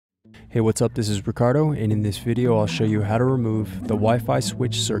Hey, what's up? This is Ricardo, and in this video I'll show you how to remove the Wi-Fi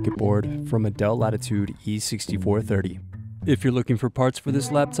switch circuit board from a Dell Latitude E6430. If you're looking for parts for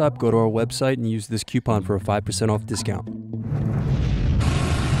this laptop, go to our website and use this coupon for a 5% off discount.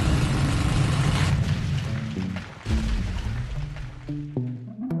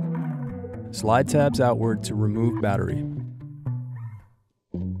 Slide tabs outward to remove battery.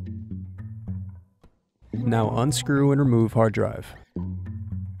 Now unscrew and remove hard drive.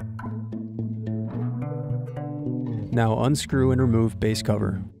 Now unscrew and remove base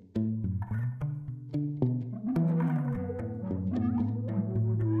cover.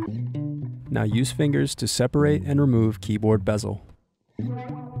 Now use fingers to separate and remove keyboard bezel.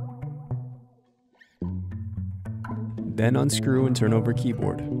 Then unscrew and turn over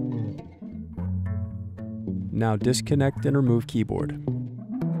keyboard. Now disconnect and remove keyboard.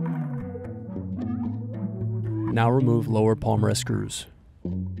 Now remove lower palmrest screws.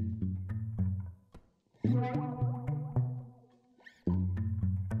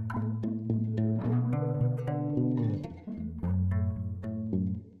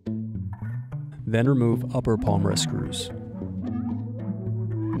 Then remove upper palmrest screws.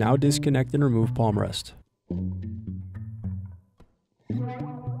 Now disconnect and remove palmrest.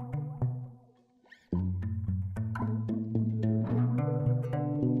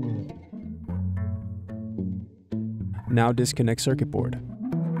 Now disconnect circuit board.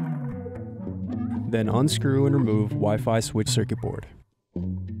 Then unscrew and remove Wi-Fi switch circuit board.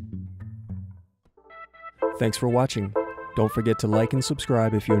 Thanks for watching. Don't forget to like and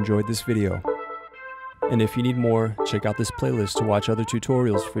subscribe if you enjoyed this video. And if you need more, check out this playlist to watch other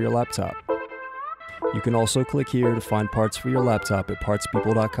tutorials for your laptop. You can also click here to find parts for your laptop at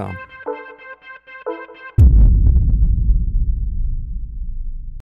partspeople.com.